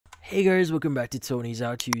Hey guys, welcome back to Tony's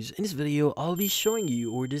How-Tos. In this video, I'll be showing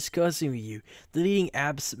you or discussing with you deleting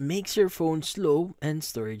apps makes your phone slow and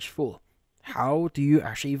storage full. How do you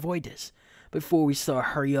actually avoid this? Before we start,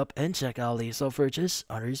 hurry up and check out the software purchase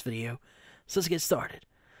under this video. So let's get started.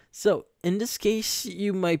 So in this case,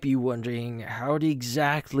 you might be wondering how to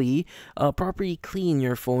exactly properly clean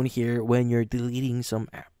your phone here when you're deleting some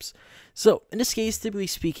apps. So in this case, typically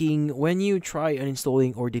speaking, when you try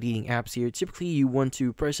uninstalling or deleting apps here, typically you want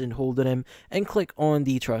to press and hold on them and click on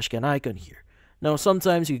the trash can icon here. Now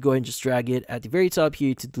sometimes you can go ahead and just drag it at the very top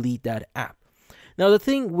here to delete that app. Now the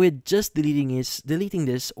thing with just deleting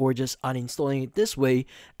this or just uninstalling it this way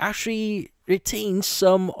actually retains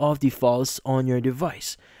some of the files on your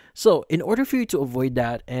device. So in order for you to avoid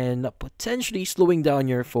that and potentially slowing down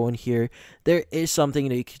your phone here, there is something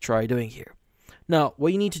that you can try doing here. Now,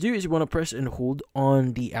 what you need to do is you want to press and hold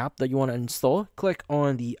on the app that you want to install. Click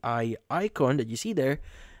on the eye icon that you see there.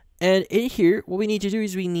 And in here, what we need to do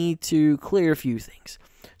is we need to clear a few things.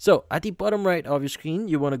 So at the bottom right of your screen,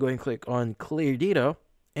 you want to go and click on clear data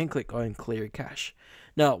and click on clear cache.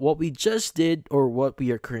 Now, what we just did or what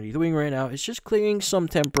we are currently doing right now is just clearing some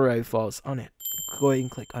temporary files on it. Go ahead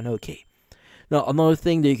and click on OK. Now, another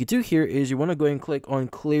thing that you could do here is you want to go and click on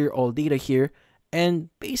clear all data here and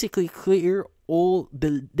basically clear all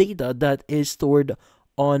the data that is stored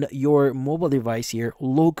on your mobile device here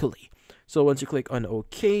locally. So once you click on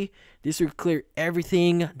OK, this will clear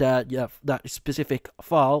everything that that specific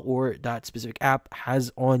file or that specific app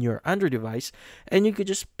has on your Android device, and you could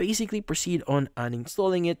just basically proceed on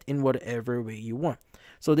uninstalling it in whatever way you want.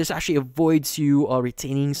 So this actually avoids you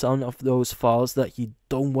retaining some of those files that you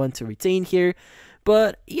don't want to retain here.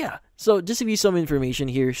 But yeah, so just to give you some information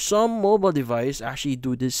here, some mobile devices actually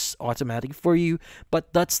do this automatically for you,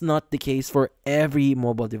 but that's not the case for every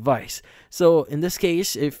mobile device. So in this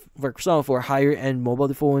case, if for example for higher end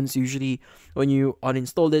mobile phones, usually when you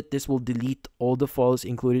uninstall it, this will delete all the files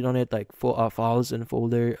included on it, like files and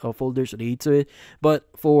folders related to it. But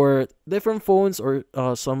for different phones or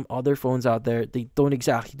some other phones out there, they don't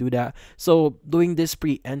exactly do that. So doing this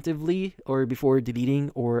preemptively or before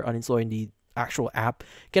deleting or uninstalling the actual app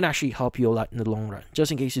can actually help you a lot in the long run,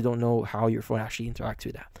 just in case you don't know how your phone actually interacts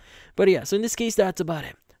with that. But yeah, so in this case, that's about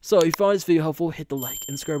it. So if you found this video helpful, hit the like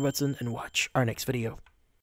and subscribe button and watch our next video.